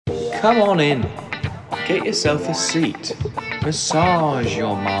come on in. Get yourself a seat. Massage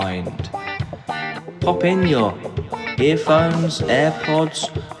your mind. Pop in your earphones, AirPods,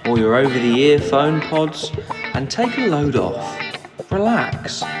 or your over-the-ear phone pods and take a load off.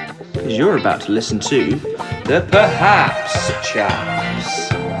 Relax, because you're about to listen to the Perhaps Chaps.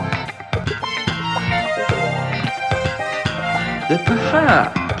 The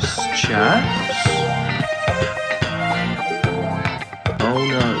Perhaps Chaps. Oh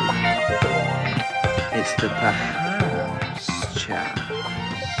no, it's the Perhaps Chaps.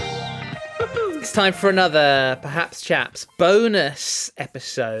 It's time for another Perhaps Chaps bonus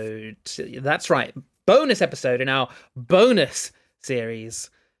episode. That's right, bonus episode in our bonus series.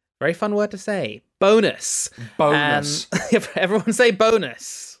 Very fun word to say. Bonus. Bonus. Everyone say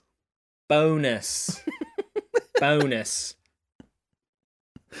bonus. Bonus. Bonus.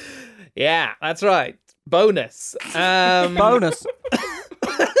 Yeah, that's right. Bonus. Bonus.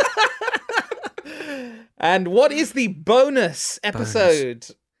 And what is the bonus episode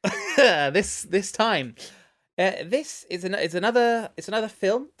this time? This is another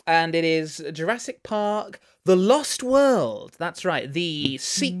film, and it is Jurassic Park: The Lost World. That's right, the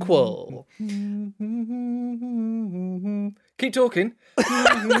sequel. Keep talking.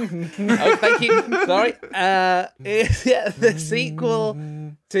 Oh, thank you. Sorry. The sequel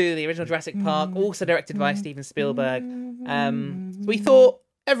to the original Jurassic Park, also directed by Steven Spielberg. We thought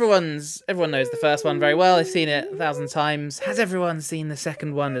everyone knows the first one very well. They've seen it 1,000 times. Has everyone seen the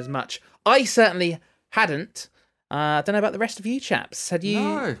second one as much? I certainly hadn't. I don't know about the rest of you chaps. Had you?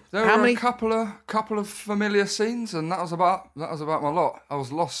 No, there were a couple of familiar scenes, and that was about my lot. I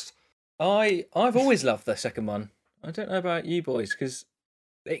was lost. I've always loved the second one. I don't know about you boys, because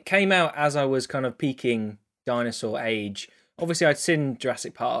it came out as I was kind of peaking dinosaur age. Obviously, I'd seen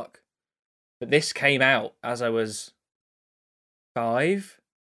Jurassic Park, but this came out as I was 5.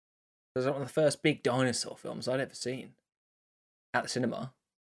 It was one of the first big dinosaur films I'd ever seen at the cinema.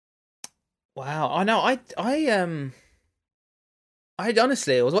 Wow. I know. I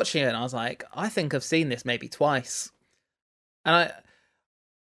honestly, I was watching it and I was like, I think I've seen this maybe twice. And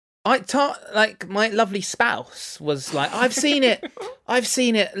like my lovely spouse was like, I've seen it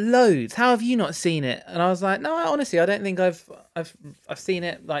loads. How have you not seen it? And I was like, no, honestly, I don't think I've seen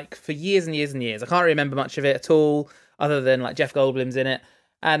it like for years and years and years. I can't remember much of it at all, other than like Jeff Goldblum's in it.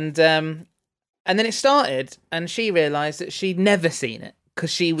 And then it started, and she realised that she'd never seen it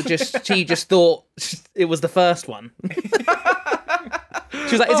because she just thought it was the first one. She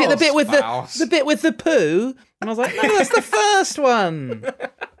was like, "Is it the bit with the bit with the poo?" And I was like, "No, that's the first one."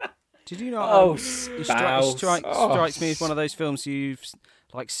 Did you know? Strikes me as one of those films you've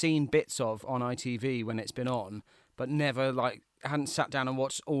like seen bits of on ITV when it's been on, but never hadn't sat down and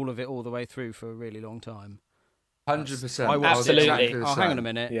watched all of it all the way through for a really long time. Absolutely. 100%. Exactly hang on a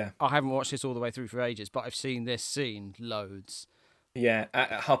minute. Yeah. I haven't watched this all the way through for ages, but I've seen this scene loads. Yeah,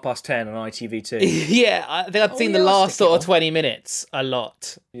 at 10:30 on ITV2. Yeah, I think I'd seen the last sort of 20 minutes a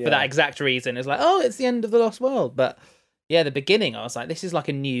lot for that exact reason. It's like, oh, it's the end of The Lost World. But yeah, the beginning, I was like, this is like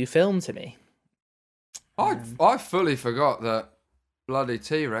a new film to me. I fully forgot that bloody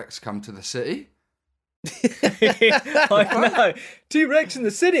T-Rex come to the city. I know. T-Rex in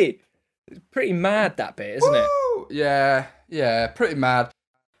the city. It's pretty mad, that bit, isn't it? Yeah, pretty mad.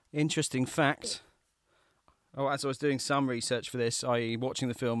 Interesting fact. Oh, as I was doing some research for this, i.e. watching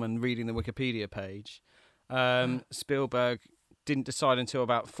the film and reading the Wikipedia page, Spielberg didn't decide until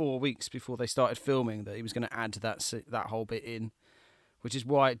about 4 weeks before they started filming that he was going to add that whole bit in, which is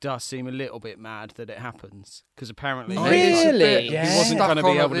why it does seem a little bit mad that it happens, because apparently he wasn't going to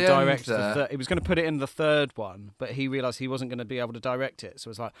be able to direct he was going to put it in the third one, but he realised he wasn't going to be able to direct it, so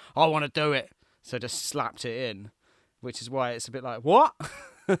it was like, I want to do it, so just slapped it in, which is why it's a bit like, what?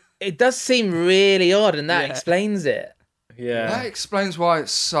 It does seem really odd, and that explains it. Yeah, that explains why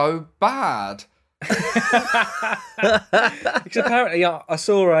it's so bad. Because apparently, I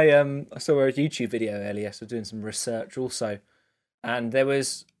saw a YouTube video earlier, so doing some research also, and there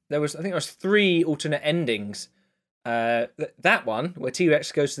was I think there was 3 alternate endings. That one where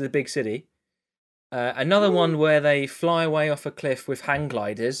T-Rex goes to the big city, another one where they fly away off a cliff with hang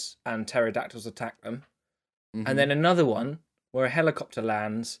gliders and pterodactyls attack them, and then another one where a helicopter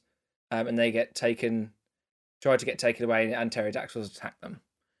lands, and they try to get taken away, and pterodactyls attack them.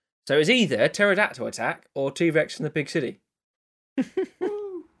 So it's either pterodactyl attack or T-Rex in the big city.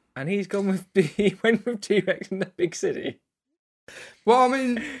 And he went with T-Rex in the big city. Well, I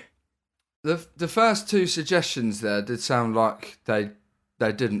mean, the first 2 suggestions there did sound like they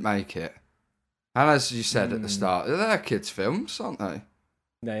didn't make it. And as you said at the start, they're kids' films, aren't they?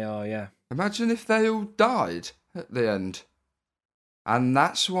 They are, yeah. Imagine if they all died at the end. And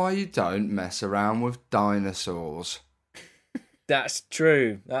that's why you don't mess around with dinosaurs. That's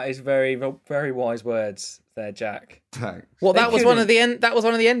true. That is very, very wise words there, Jack. Thanks. Well, They that was one of couldn't. that was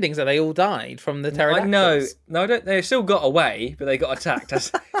one of the endings that they all died from the pterodactyls. I know. No, don't. They still got away, but they got attacked.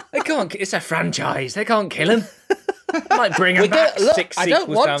 They can't. It's a franchise. They can't kill him. Might bring him back six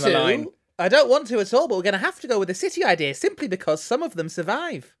sequels down the line. I don't want to at all, but we're going to have to go with the city idea simply because some of them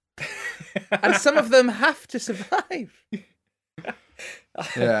survive. And some of them have to survive.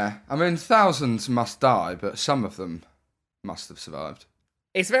 Yeah, I mean, thousands must die, but some of them must have survived.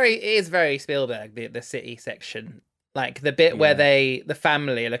 It is very Spielberg, the city section. Like the bit where the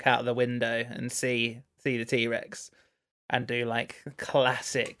family look out the window and see the T-Rex and do like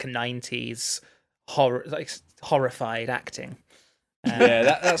classic 90s horror, like horrified acting. Yeah,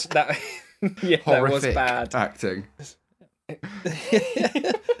 that's that. Yeah, that was bad acting.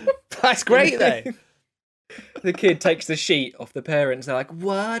 That's great though. The kid takes the sheet off the parents. They're like,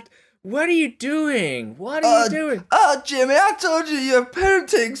 "What? What are you doing? What are you doing?" Oh, Jimmy, I told you your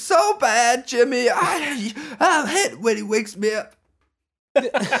parenting's so bad, Jimmy. I hate when he wakes me up. There's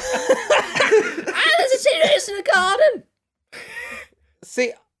a T-Rex in the garden.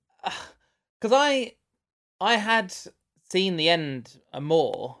 See, because I had seen the end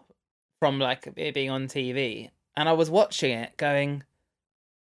more from like it being on TV, and I was watching it going,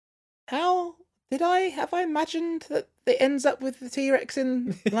 "How have I imagined that it ends up with the T-Rex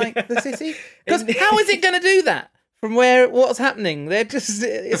in like the city? Because how is it going to do that from what's happening?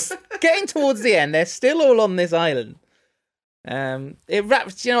 It's getting towards the end. They're still all on this island. It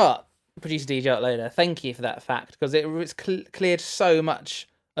wraps. You know what, producer DJ later. Thank you for that fact because it's cleared so much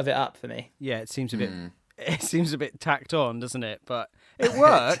of it up for me. Yeah, it seems a bit. It seems a bit tacked on, doesn't it? But it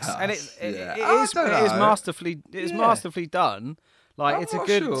works, and it is masterfully. It is masterfully done. Like it's a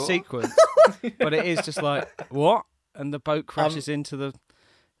good sequence, but it is just like what? And the boat crashes into the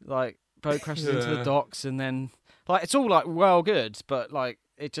docks, and then like it's all like well good, but like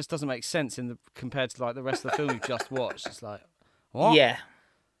it just doesn't make sense compared to like the rest of the film you've just watched. It's like what? Yeah.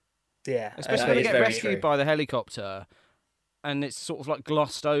 Especially when they get rescued by the helicopter, and it's sort of like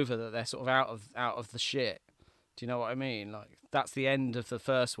glossed over that they're sort of out of the shit. Do you know what I mean? Like that's the end of the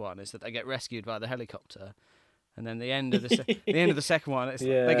first one is that they get rescued by the helicopter. And then the end of the second one, it's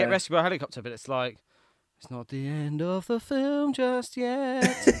they get rescued by a helicopter, but it's like it's not the end of the film just yet.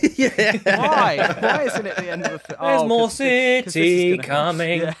 Yeah. Why isn't it the end of the film? There's more city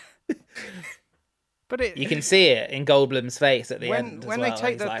coming. Yeah. But you can see it in Goldblum's face at the end. When they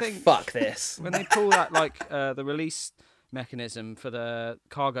take the thing, fuck this. When they pull that the release mechanism for the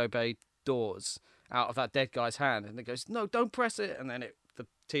cargo bay doors out of that dead guy's hand, and it goes, "No, don't press it," and then the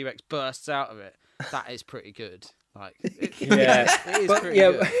T-Rex bursts out of it. That is pretty good. Like, it is pretty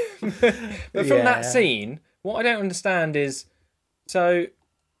good. But from that scene, what I don't understand is, so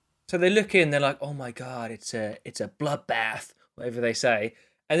they look in, they're like, "Oh my god, it's a bloodbath," whatever they say,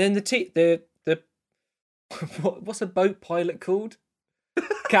 and then the what's a boat pilot called?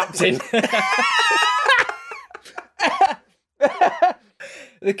 Captain.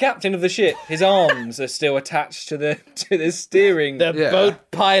 The captain of the ship, his arms are still attached to the steering. The boat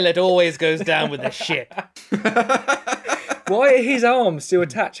pilot always goes down with the ship. Why are his arms still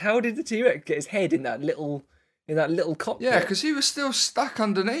attached? How did the T-Rex get his head in that little cockpit? Yeah, because he was still stuck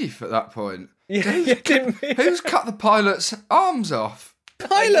underneath at that point. Yeah, Who's cut the pilot's arms off?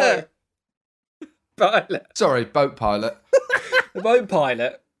 Pilot. Sorry, boat pilot. The boat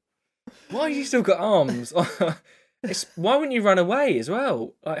pilot. Why have you still got arms? Why wouldn't you run away as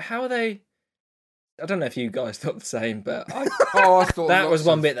well? Like, how are they? I don't know if you guys thought the same, but I thought that was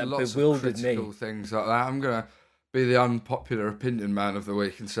one bit that bewildered me. Things like that. I'm gonna be the unpopular opinion man of the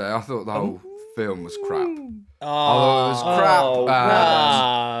week and say I thought the whole film was crap. I thought it was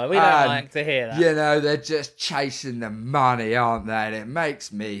crap. We don't like to hear that. You know, they're just chasing the money, aren't they? And it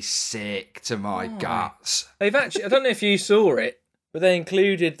makes me sick to my guts. They've actually, I don't know if you saw it, but they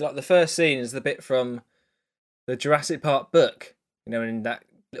included like the first scene is the bit from the Jurassic Park book. You know, when that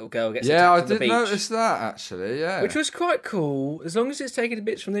little girl gets attacked on the beach. Yeah, I did notice that actually. Yeah, which was quite cool. As long as it's taken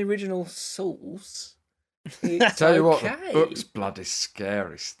bits from the original source. Tell you what, the book's bloody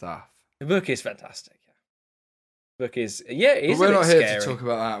scary stuff. The book is fantastic. The book is it is. But we're not here scary. to talk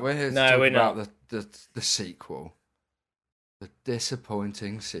about that. We're here to talk about the sequel, the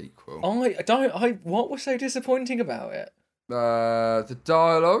disappointing sequel. What was so disappointing about it? The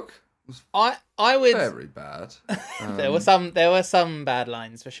dialogue was very bad. There were some bad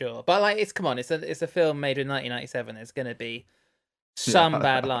lines for sure, but like it's a film made in 1997. There's gonna be some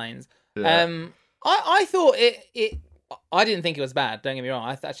bad lines. Yeah. I thought it. I didn't think it was bad. Don't get me wrong.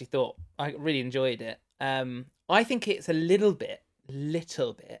 I actually thought I really enjoyed it. I think it's a little bit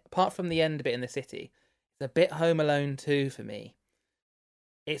little bit, apart from the end bit in the city, it's a bit Home Alone 2 for me.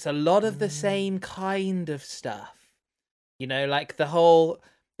 It's a lot of the same kind of stuff. You know, like the whole...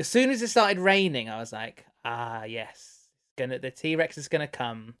 As soon as it started raining, I was like, yes. The T-Rex is going to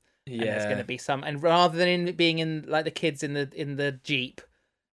come. Yeah. And there's going to be some... And rather than being in like the kids in the Jeep,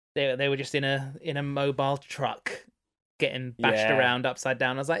 they were just in a mobile truck getting bashed around upside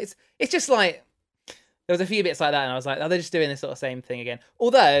down. I was like, it's just like... There was a few bits like that, and I was like, they're just doing this sort of same thing again.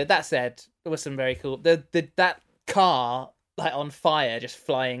 Although, that said, there was some very cool... That car, like, on fire, just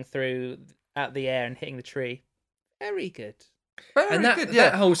flying through out the air and hitting the tree. Very good.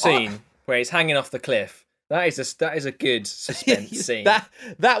 That whole scene where he's hanging off the cliff, that is a good suspense scene.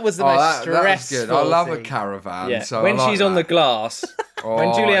 That was the most stressful. That's good. I love thing. a caravan. Yeah. So when she's on the glass, when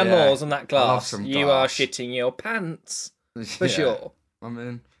Julianne yeah. Moore's on that glass, you are glass. shitting your pants for sure. I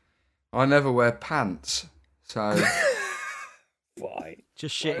mean, I never wear pants, so Why?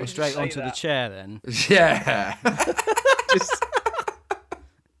 Just shitting straight onto the chair then. yeah.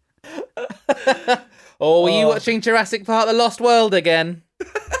 Were you watching Jurassic Park: The Lost World again?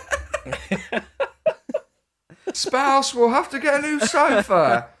 Spouse, we'll have to get a new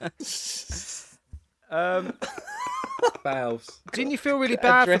sofa. Spouse. Didn't you feel really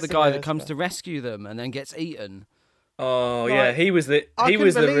bad for the guy that comes to rescue them and then gets eaten? Oh yeah, he was the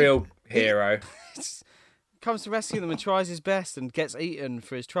real hero. Comes to rescue them and tries his best and gets eaten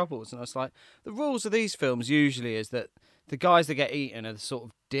for his troubles. And I was like, the rules of these films usually is that the guys that get eaten are the sort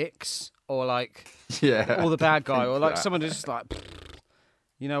of dicks, or like, or the bad guy, or like someone who's just like,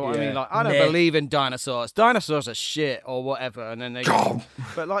 you know what I mean? Like, I don't believe in dinosaurs. Dinosaurs are shit, or whatever. And then they go,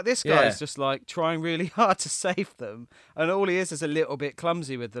 but like this guy's just like trying really hard to save them, and all he is a little bit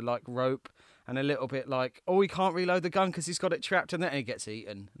clumsy with the like rope. And a little bit like, he can't reload the gun because he's got it trapped in there, and he gets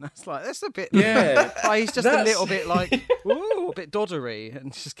eaten. And that's a bit, like, he's just a little bit like, a bit doddery,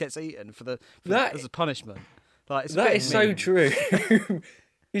 and just gets eaten as a punishment. Like, that is so true.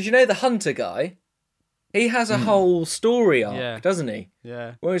 Because you know the hunter guy, he has a whole story arc, doesn't he?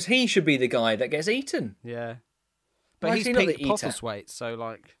 Yeah. Whereas he should be the guy that gets eaten. Yeah. But he's Pete Postlethwaite, so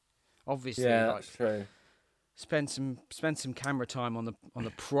like, obviously, that's true. Spend some camera time on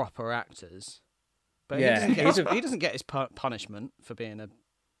the proper actors, but he doesn't get his punishment for being a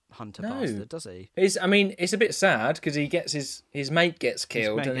hunter bastard, does he? It's a bit sad because he gets his mate gets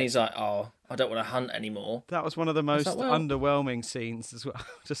killed, and he's like, I don't want to hunt anymore. That was one of the most underwhelming scenes as well,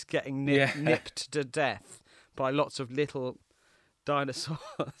 just getting nipped to death by lots of little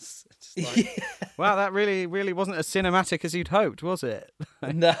dinosaurs. Just like, wow, that really, really wasn't as cinematic as you'd hoped, was it?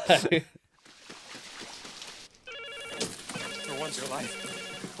 No. Your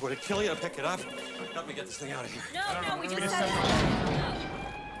life. I'm going to kill you to pick it up. Help me get this thing out of here. No, we just said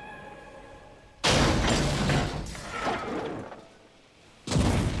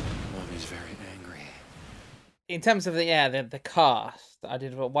Mommy's very angry. In terms of the cast, I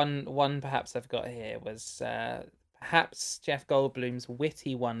did one perhaps I've got here was perhaps Jeff Goldblum's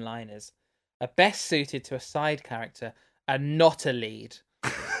witty one-liners are best suited to a side character and not a lead.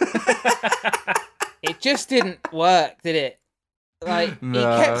 It just didn't work, did it? Like, he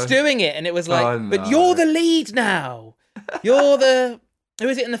kept doing it, and it was like, but you're the lead now. You're the... Who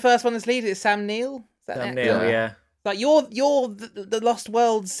is it in the first one that's lead? Is it Sam Neill? Is that Sam Neill, yeah. Like, you're the Lost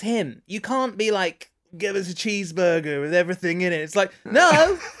World's him. You can't be like, give us a cheeseburger with everything in it. It's like,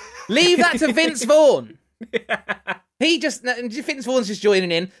 no, leave that to Vince Vaughn. Vince Vaughn's just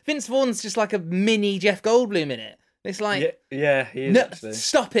joining in. Vince Vaughn's just like a mini Jeff Goldblum in it. It's like, he is actually.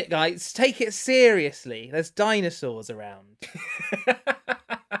 Stop it, guys. Take it seriously. There's dinosaurs around.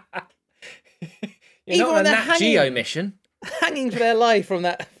 You're not on a Nat Geo mission. Hanging for their life from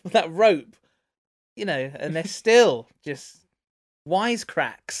that rope, you know, and they're still just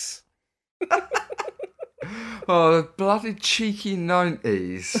wisecracks. The bloody cheeky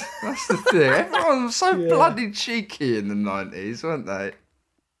 90s. That's the thing. Everyone was so bloody cheeky in the 90s, weren't they?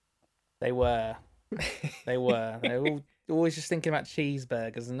 They were. They were always just thinking about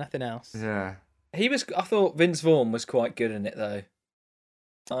cheeseburgers and nothing else. Yeah. I thought Vince Vaughn was quite good in it, though.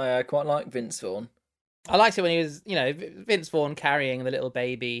 I quite like Vince Vaughn. I liked it when he was, you know, Vince Vaughn carrying the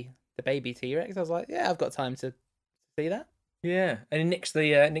baby T-Rex. I was like, yeah, I've got time to see that. Yeah, and he nicks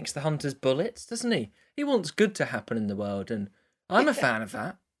the hunter's bullets, doesn't he? He wants good to happen in the world, and I'm a fan of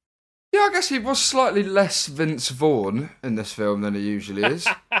that. Yeah, I guess he was slightly less Vince Vaughn in this film than he usually is.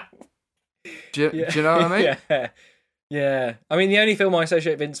 Do you know what I mean? Yeah. I mean, the only film I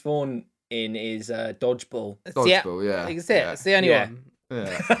associate Vince Vaughn in is Dodgeball. Dodgeball, yeah. That's it. It's the only one.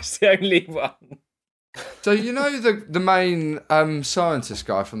 Yeah. That's the only one. So you know the main scientist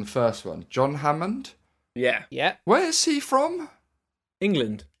guy from the first one, John Hammond? Yeah. Yeah. Where is he from?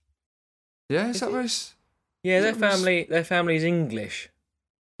 England. Yeah, is that where he's... Yeah, their family's English.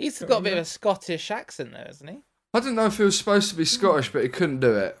 He's got a bit of a Scottish accent though, hasn't he? I didn't know if he was supposed to be Scottish, but he couldn't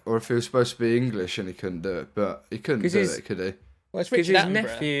do it, or if he was supposed to be English and he couldn't do it, but he couldn't do it, could he? Well, it's Because Richard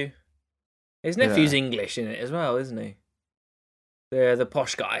his Attenborough. nephew's English in it as well, isn't he? The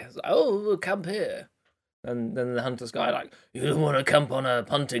posh guy. He's like, oh, camp here. And then the hunter's guy like, you don't want to camp on a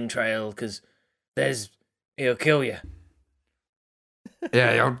hunting trail because he'll kill you.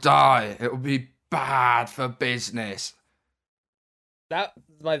 Yeah, you'll die. It'll be bad for business. That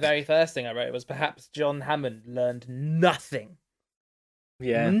was my very first thing I wrote. Was perhaps John Hammond learned nothing.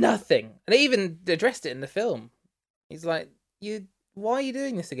 Yeah. Nothing. And they even addressed it in the film. He's like, why are you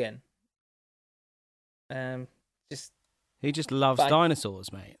doing this again? He just loves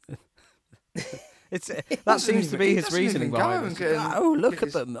dinosaurs, mate. That Doesn't seems to be even- his he doesn't reasoning even go behind and it. get in- Oh, look get at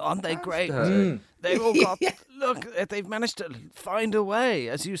his them. Aren't they hands great? dirty. They've all got... Look, they've managed to find a way,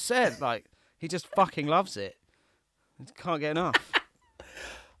 as you said. Like, he just fucking loves it. He can't get enough.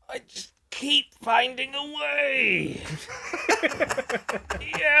 I just keep finding a way.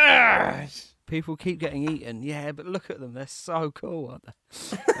 Yes. People keep getting eaten. Yeah, but look at them. They're so cool, aren't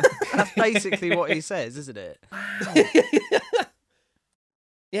they? That's basically what he says, isn't it?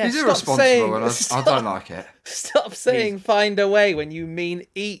 Yeah, He's stop irresponsible saying, and I don't like it. Stop saying find a way when you mean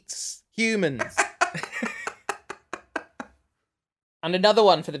eats humans. And another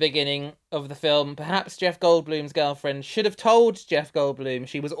one for the beginning of the film. Perhaps Jeff Goldblum's girlfriend should have told Jeff Goldblum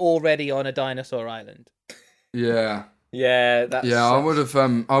she was already on a dinosaur island. Yeah. Yeah, that's... Yeah, I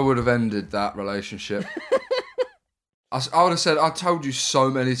would have ended that relationship. I would have said, I told you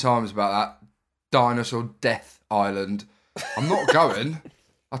so many times about that dinosaur death island. I'm not going.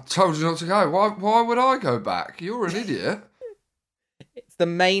 I told you not to go. Why would I go back? You're an idiot. It's the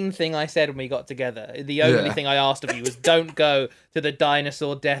main thing I said when we got together. The only thing I asked of you was don't go to the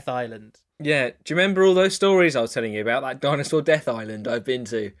dinosaur death island. Yeah, do you remember all those stories I was telling you about, that dinosaur death island I've been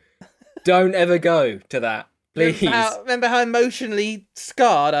to? Don't ever go to that, please. Remember how emotionally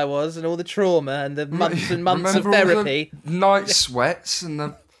scarred I was and all the trauma and the months and months of Remember all therapy. the night sweats and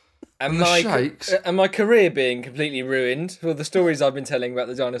the shakes. And my career being completely ruined for the stories I've been telling about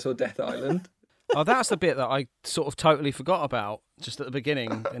the dinosaur death island. Oh, that's the bit that I sort of totally forgot about just at the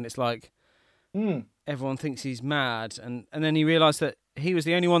beginning. And it's like, everyone thinks he's mad. And then he realised that he was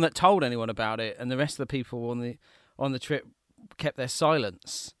the only one that told anyone about it. And the rest of the people on the trip kept their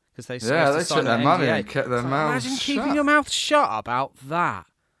silence. Because they took their money and kept their mouths imagine shut. keeping your mouth shut about that.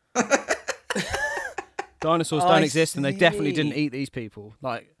 Dinosaurs don't exist and they definitely didn't eat these people.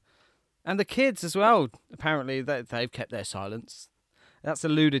 And the kids as well, apparently they've kept their silence. That's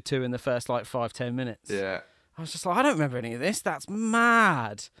alluded to in the first 5-10 minutes. Yeah. I was just like, I don't remember any of this. That's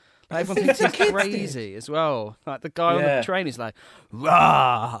mad. Everyone thinks he's crazy as well. Like the guy on the train is like,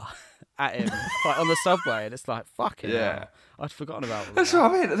 rah, at him, on the subway, and it's like, fucking hell. I'd forgotten about all That's that.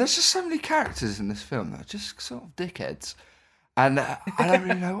 what I mean. There's just so many characters in this film that are just sort of dickheads, and I don't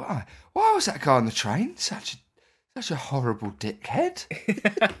really know why. Why was that guy on the train such a horrible dickhead?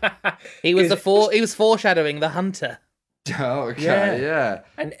 He was foreshadowing the hunter. Oh, okay, yeah.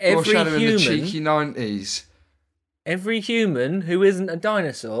 And every Foreshadowing human, the cheeky 90s. every human who isn't a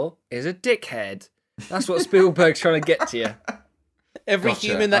dinosaur is a dickhead. That's what Spielberg's trying to get to you. Every Gotcha,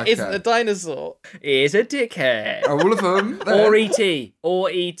 human that okay. isn't a dinosaur Is a dickhead. All of them. Or E.T. Or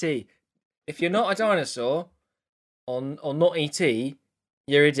E.T. If you're not a dinosaur, or not E.T.,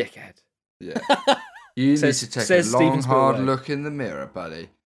 you're a dickhead. Yeah. You need to take a says long, Steven hard Spielberg. look in the mirror, buddy.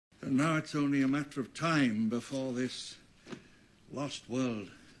 And now it's only a matter of time before this lost world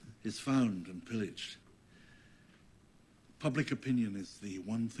is found and pillaged. Public opinion is the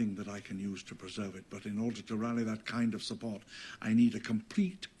one thing that I can use to preserve it, but in order to rally that kind of support, I need a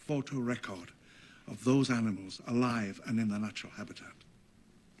complete photo record of those animals alive and in their natural habitat.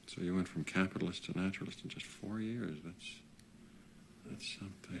 So you went from capitalist to naturalist in just 4 years. That's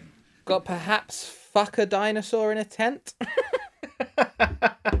something. got perhaps fuck a dinosaur in a tent.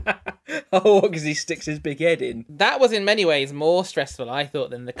 Oh, because he sticks his big head in. That was in many ways more stressful, I thought,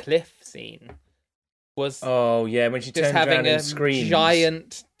 than the cliff scene. Was Oh yeah, when she just turns having around a and screams.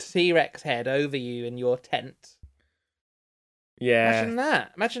 giant T-Rex head over you in your tent. Yeah. Imagine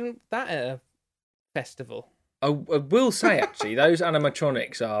that. Imagine that at a festival. I will say actually, those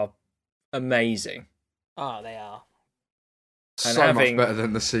animatronics are amazing. Oh, they are. And So having- much better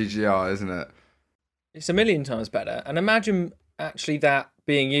than the CGI, isn't it? It's a million times better. And imagine actually that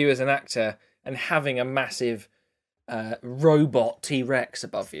being you as an actor and having a massive robot T-Rex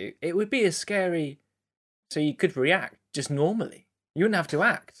above you. It would be as scary. So you could react just normally. You wouldn't have to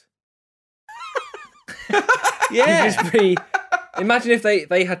act. Yeah. You'd just be Imagine if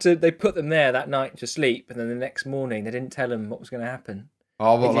they put them there that night to sleep, and then the next morning they didn't tell them what was going to happen.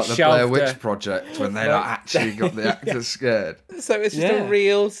 Oh, what, They like just the Blair shoved Witch a- Project when they like, actually got the actors scared. So it's just Yeah. a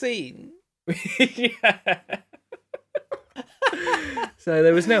real scene. Yeah. So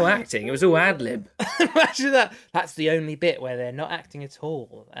there was no acting; it was all ad lib. Imagine that. That's the only bit where they're not acting at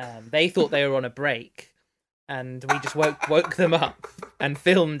all. They thought they were on a break, and we just woke them up and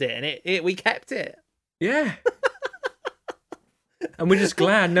filmed it, and we kept it. Yeah. And we're just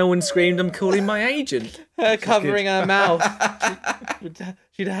glad no one screamed, "I'm calling my agent." Her covering her mouth.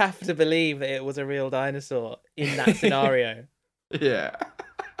 She'd have to believe that it was a real dinosaur in that scenario. Yeah.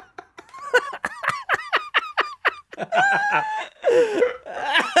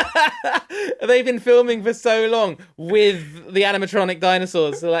 They've been filming for so long with the animatronic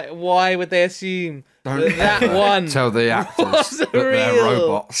dinosaurs. So, like, why would they assume that ever one tell the actors was that they're real?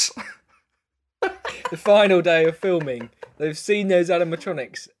 robots. The final day of filming, they've seen those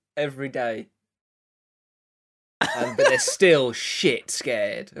animatronics every day. But they're still shit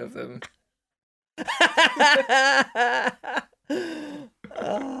scared of them.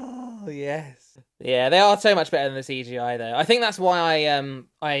 Oh yes, yeah, they are so much better than the CGI though. I think that's why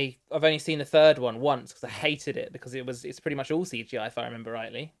I've only seen the third one once because I hated it because it's pretty much all CGI if I remember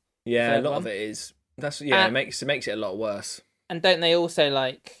rightly. Yeah, a Third lot one. of it is. It makes it a lot worse. And don't they also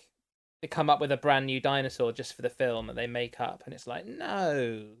like they come up with a brand new dinosaur just for the film that they make up, and it's like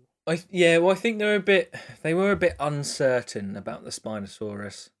no. I think they were a bit uncertain about the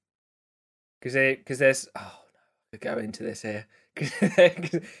Spinosaurus because there's we go into this here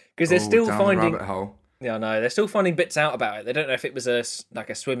because they're still down the finding rabbit hole. Yeah, no, they're still finding bits out about it. They don't know if it was a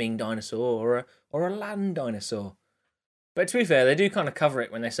swimming dinosaur or a land dinosaur. But to be fair, they do kind of cover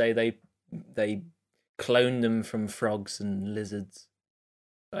it when they say they cloned them from frogs and lizards.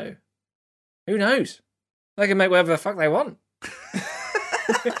 So who knows? They can make whatever the fuck they want.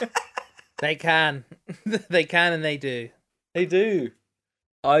 They can, they can, and they do. They do.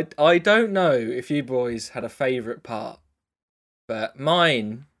 I don't know if you boys had a favourite part, but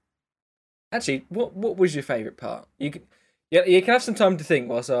mine. Actually, what was your favourite part? You can have some time to think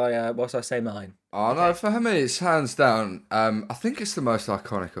whilst I say mine. Oh no, for me it's hands down. I think it's the most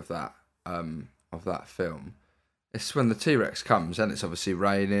iconic of that film. It's when the T-Rex comes and it's obviously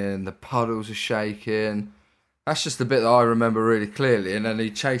raining, the puddles are shaking. That's just the bit that I remember really clearly, and then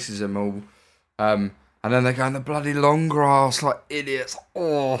he chases them all, and then they go in the bloody long grass like idiots.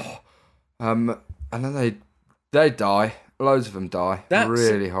 And then they die. Loads of them die.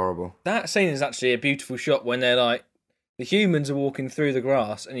 Really horrible. That scene is actually a beautiful shot when they're like the humans are walking through the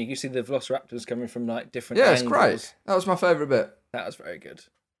grass, and you can see the velociraptors coming from like different angles. Yeah, it's great. That was my favourite bit. That was very good.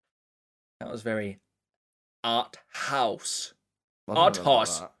 That was very art house. I don't Art know about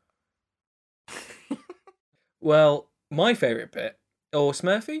house. that. Well, my favourite bit, or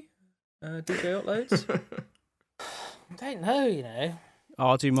Smurfy, DJ Uploads. I don't know, you know.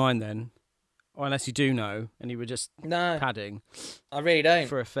 I'll do mine then. Or unless you do know, and you were just No, padding I really don't.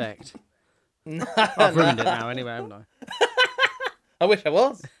 for effect. No, I've ruined it now anyway, haven't I? I wish I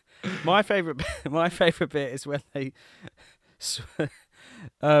was. My favourite bit is when they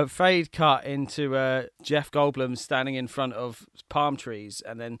fade cut into Jeff Goldblum standing in front of palm trees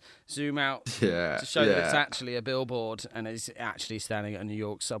and then zoom out Yeah. to show that it's actually a billboard and he's actually standing at a New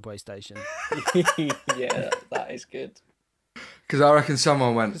York subway station. Yeah, that is good. Because I reckon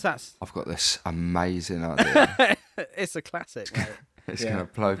someone went, 'Cause that's I've got this amazing idea. it's a classic, mate. It's Yeah. going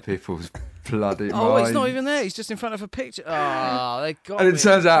to blow people's bloody minds. Oh, it's not even there. He's just in front of a picture. Oh, they got And me. it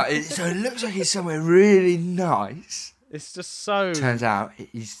turns out, so it looks like he's somewhere really nice. It's just so. Turns out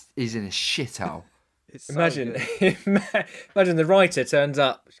he's in a shithole. It's so Imagine, good. imagine the writer turns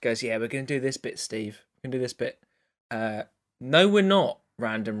up. She goes, "Yeah, we're going to do this bit, Steve. We're going to do this bit." No, we're not.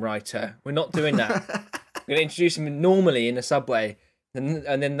 Random writer, we're not doing that. We're going to introduce him normally in a subway, and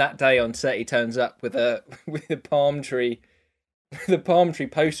then that day on set he turns up with a palm tree,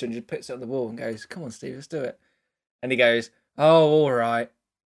 poster and just puts it on the wall and goes, "Come on, Steve, let's do it." And he goes, "Oh, all right,"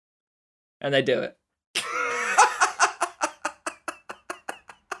 and they do it.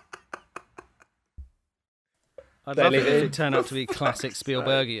 I'd They love it leave if it it in. turned out to be classic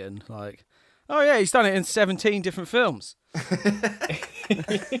Spielbergian. Like, oh yeah, he's done it in 17 different films.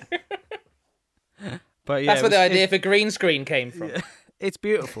 But yeah, That's where the idea for green screen came from. It's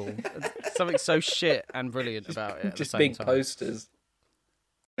beautiful. Something so shit and brilliant about it. At Just the same big time. posters.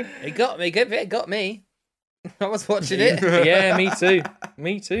 It got me. It got me. I was watching it. Yeah, me too.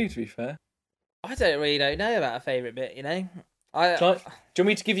 Me too. To be fair. I don't know about a favourite bit. You know, Do you want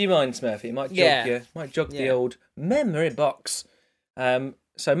me to give you mine, Smurfy? It might jog the Yeah. old memory box.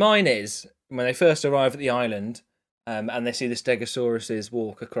 So mine is when they first arrive at the island. and they see the Stegosauruses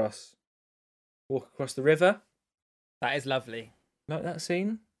walk across the river. That is lovely. Like that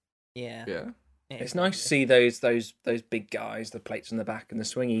scene. Yeah. Yeah. It's nice to see those big guys, the plates on the back and the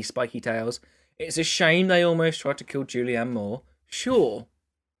swingy, spiky tails. It's a shame they almost tried to kill Julianne Moore. Sure.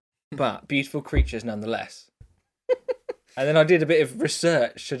 But beautiful creatures nonetheless. And then I did a bit of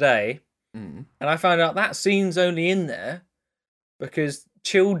research today, and I found out that scene's only in there because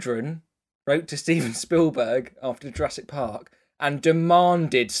children wrote to Steven Spielberg after Jurassic Park and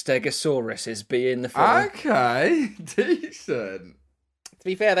demanded Stegosauruses be in the film. Okay, decent. To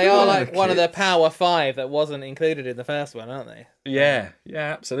be fair, they are like one of the Power 5 that wasn't included in the first one, aren't they? Yeah,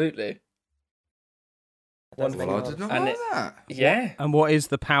 absolutely. Well, I did not know that. Yeah. And what is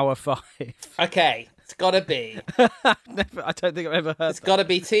the Power 5? Okay, it's got to be. I don't think I've ever heard It's got to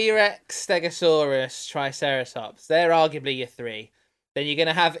be T-Rex, Stegosaurus, Triceratops. They're arguably your 3. Then you're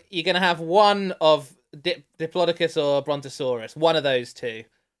gonna have one of Diplodocus or Brontosaurus. One of those 2.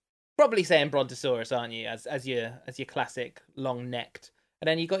 Probably saying Brontosaurus, aren't you? As your classic long-necked. And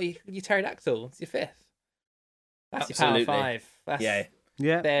then you got your pterodactyl. It's your 5th. That's Absolutely. your Power 5. That's,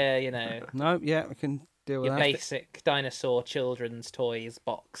 Yeah. They're No, yeah, we can deal with your that. basic dinosaur children's toys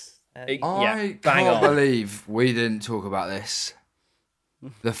box. I bang can't on. believe we didn't talk about this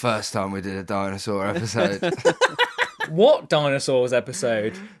the first time we did a dinosaur episode. What dinosaurs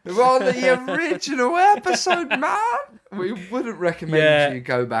episode? Well, the original episode, man. We wouldn't recommend you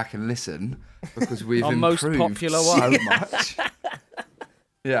go back and listen because we've Our improved most popular so one. much.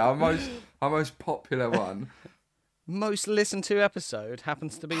 Yeah, our most popular one. Most listened to episode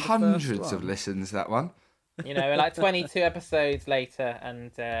happens to be the Hundreds first one. of listens, that one. You know, we're like 22 episodes later,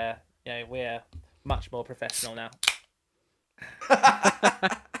 and we're much more professional now.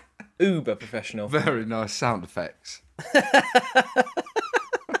 Uber professional. Very nice sound effects.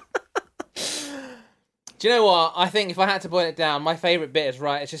 Do you know what? I think if I had to boil it down, my favourite bit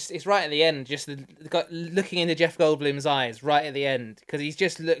is it's right at the end, just looking into Jeff Goldblum's eyes right at the end, because he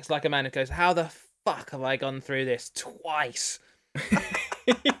just looks like a man who goes, "How the fuck have I gone through this twice?"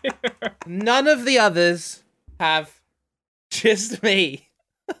 None of the others have, just me.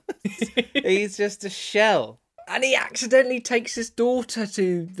 He's just a shell. And he accidentally takes his daughter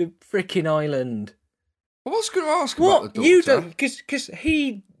to the frickin' island. I was going to ask What? about the daughter. You don't... Because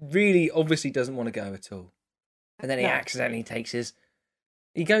he really obviously doesn't want to go at all. And then he accidentally takes his...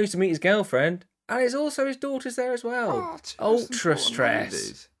 He goes to meet his girlfriend, and it's also his daughter's there as well. Ultra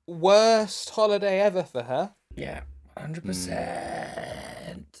stress. Worst holiday ever for her. Yeah,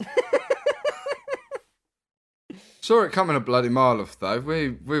 100%. Saw it coming a bloody mile off, though. We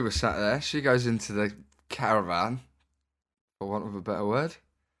were sat there. She goes into the caravan, for want of a better word.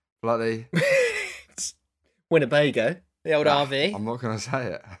 Bloody... Winnebago. The old RV. I'm not going to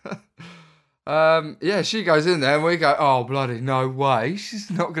say it. Yeah, she goes in there and we go, oh, bloody no way. She's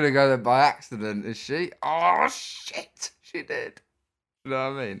not going to go there by accident, is she? Oh, shit. She did. You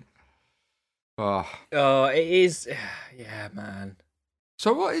know what I mean? Oh, it is... Yeah, man.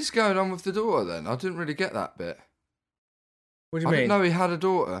 So what is going on with the daughter then? I didn't really get that bit. What do you I mean? didn't know he had a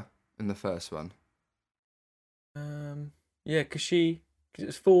daughter in the first one. Yeah, because it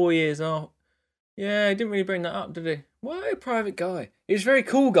was 4 years old. Yeah, he didn't really bring that up, did he? Why a private guy? He was a very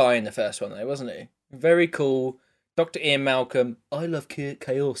cool guy in the first one, though, wasn't he? Very cool. Dr. Ian Malcolm. I love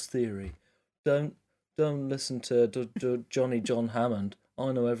chaos theory. Don't listen to Johnny John Hammond.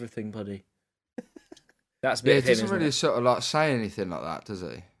 I know everything, buddy. That's a bit Yeah, of he him, doesn't isn't really it? sort of like say anything like that, does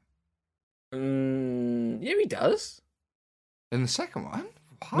he? Yeah, he does. In the second one?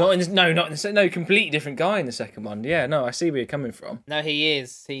 What? Not in the no, completely different guy in the second one. Yeah, no, I see where you're coming from. No, he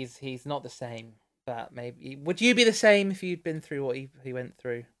is. He's not the same. But maybe would you be the same if you'd been through what he went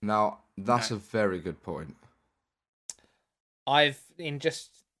through? Now, that's a very good point. In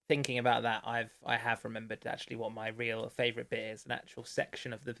just thinking about that, I have remembered actually what my real favourite bit is, an actual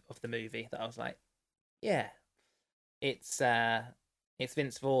section of the movie that I was like, yeah, it's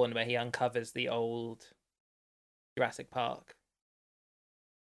Vince Vaughn where he uncovers the old Jurassic Park.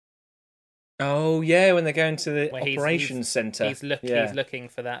 Oh yeah, when they're going to the Where operations centre. He's looking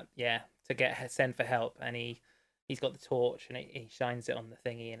for that, to send for help, and he's got the torch and he shines it on the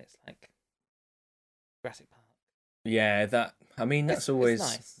thingy, and it's like Jurassic Park. Yeah, that's always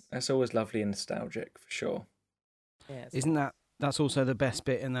nice. That's always lovely and nostalgic for sure. Yeah, Isn't that's also the best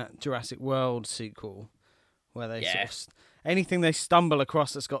bit in that Jurassic World sequel, where they sort of anything they stumble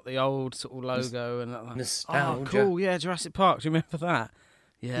across that's got the old sort of logo and like, nostalgia. Oh, cool, yeah, Jurassic Park. Do you remember that?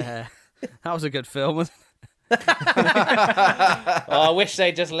 Yeah, that was a good film, wasn't it? I wish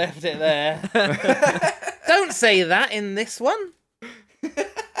they just left it there. Don't say that in this one.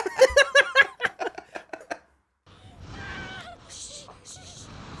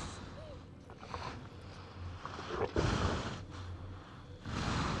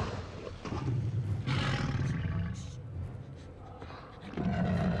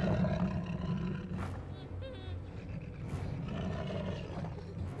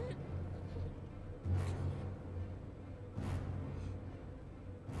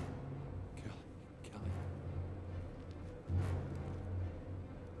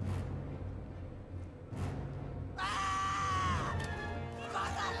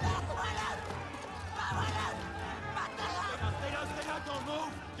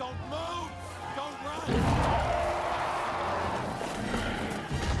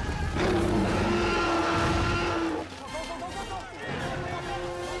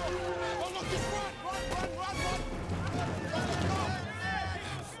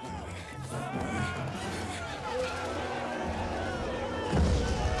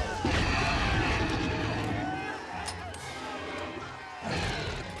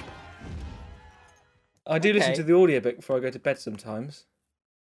 I do listen Okay. to the audiobook before I go to bed sometimes.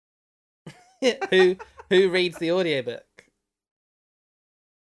 who reads the audiobook?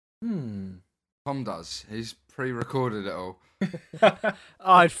 Tom does. He's pre-recorded it all.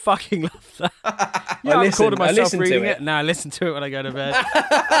 I'd fucking love that. Yeah, I recorded I myself listen to reading it. it. Now I listen to it when I go to bed.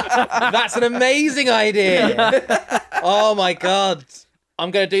 That's an amazing idea. Oh my god. I'm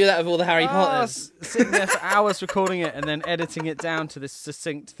going to do that with all the Harry Potters. Sitting there for hours recording it and then editing it down to this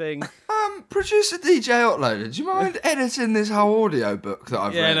succinct thing. Producer DJ Uploaded, do you mind editing this whole audio book that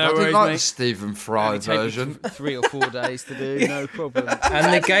I've Yeah, read? no I didn't worries, like mate. the Stephen Fry Only take me version. 3 or 4 days to do, no problem.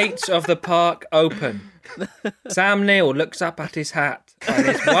 And the gates of the park open. Sam Neill looks up at his hat and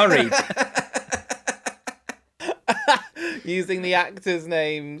is worried. Using the actors'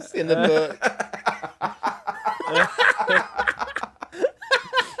 names in the book.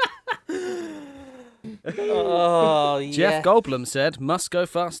 Oh, yeah. Jeff Goldblum said, "Must go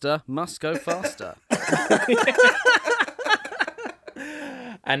faster, must go faster."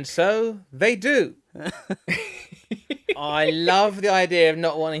 And so they do. I love the idea of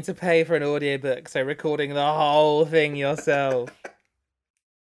not wanting to pay for an audiobook, so recording the whole thing yourself.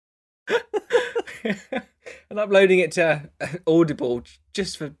 And uploading it to Audible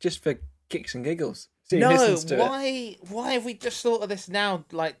just for kicks and giggles. So he No, listens to it. why have we just thought of this now,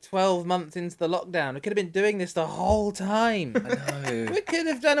 like 12 months into the lockdown? We could have been doing this the whole time. No. We could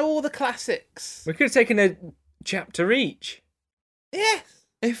have done all the classics. We could have taken a chapter each. Yes.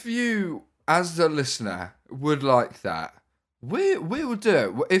 If you, as the listener, would like that, we will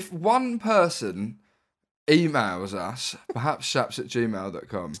do it. If one person emails us, perhaps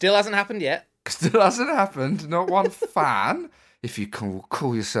shaps@gmail.com. Still hasn't happened yet. Still hasn't happened. Not one fan, if you can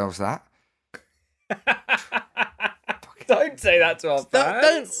call yourselves that. Don't say that to our Don't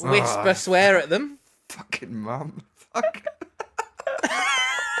fans. whisper swear at them. Fucking mum. Fuck.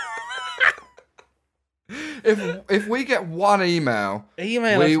 If we get one email,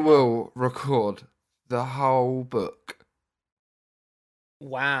 Email we us. will record the whole book.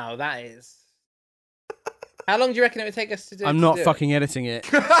 Wow, that is. How long do you reckon it would take us to do? I'm to not do it? fucking editing it.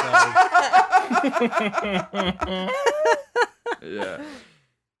 So. Yeah.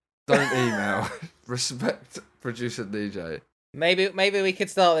 Don't email. Respect producer DJ. Maybe we could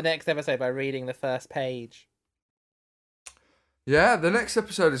start the next episode by reading the first page. Yeah, the next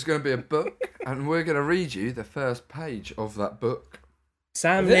episode is going to be a book, and we're going to read you the first page of that book.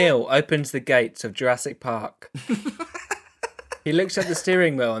 Sam Neill opens the gates of Jurassic Park. He looks at the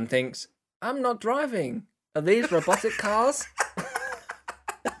steering wheel and thinks, I'm not driving. Are these robotic cars?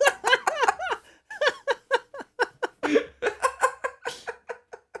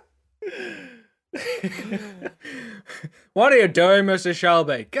 What are you doing, Mr.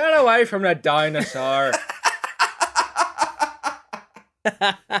 Shelby? Get away from the dinosaur.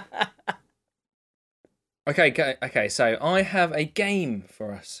 Okay, so I have a game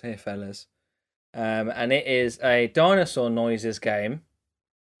for us here, fellas. And it is a dinosaur noises game.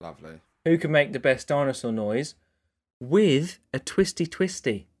 Lovely. Who can make the best dinosaur noise with a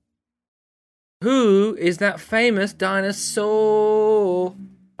twisty? Who is that famous dinosaur?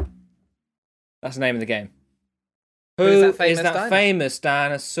 That's the name of the game. Who is that famous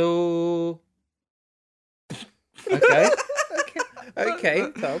dinosaur? Okay.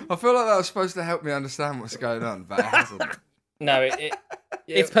 Okay, Tom. I feel like that was supposed to help me understand what's going on, but it hasn't. No,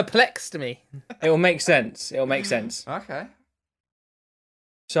 It's perplexed me. it will make sense. It will make sense. Okay.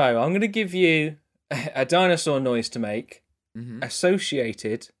 So I'm going to give you a dinosaur noise to make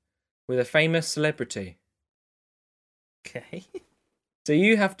associated with a famous celebrity. Okay. So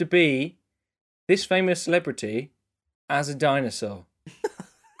you have to be this famous celebrity as a dinosaur.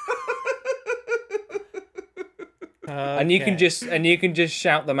 And you can just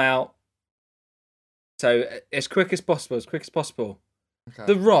shout them out. So as quick as possible. Okay.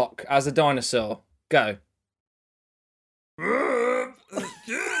 The Rock as a dinosaur. Go.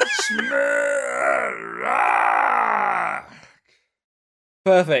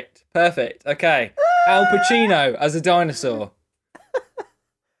 Perfect. Okay. Al Pacino as a dinosaur.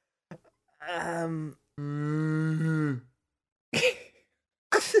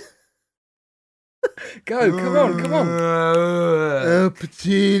 Go, come on. Al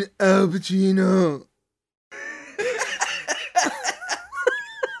Pacino.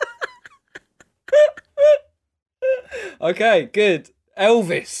 Okay, good.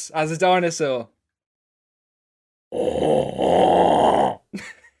 Elvis as a dinosaur.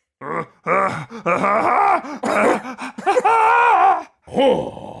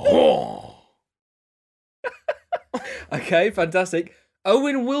 Okay, fantastic.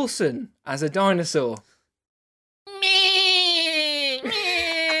 Owen Wilson as a dinosaur.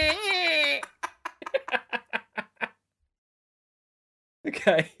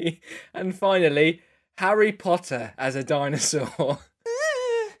 Okay. And finally, Harry Potter as a dinosaur.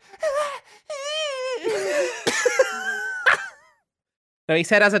 No, he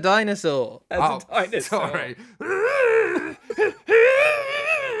said as a dinosaur. As a dinosaur. Sorry.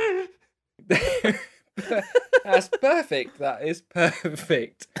 That's perfect. That is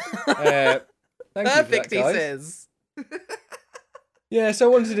perfect. Thank Perfect, you he for that, guys. says. Yeah, so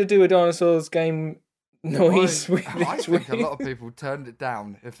I wanted to do a dinosaurs game noise with I this think a week. lot of people turned it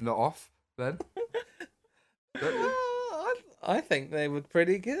down, if not off, then. I think they were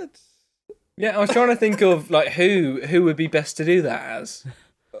pretty good. Yeah, I was trying to think of like who would be best to do that as,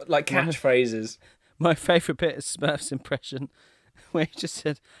 like catchphrases. My favourite bit is Smurf's impression, where he just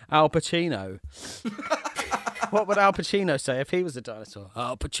said Al Pacino. What would Al Pacino say if he was a dinosaur?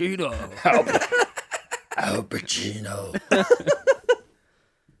 Al Pacino. Al Pacino.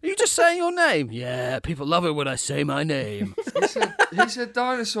 Are you just saying your name? Yeah, people love it when I say my name. He said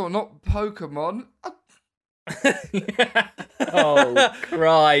dinosaur, not Pokemon. Oh,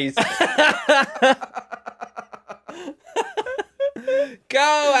 Christ.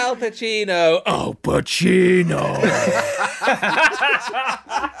 Go, Al Pacino. Al Pacino.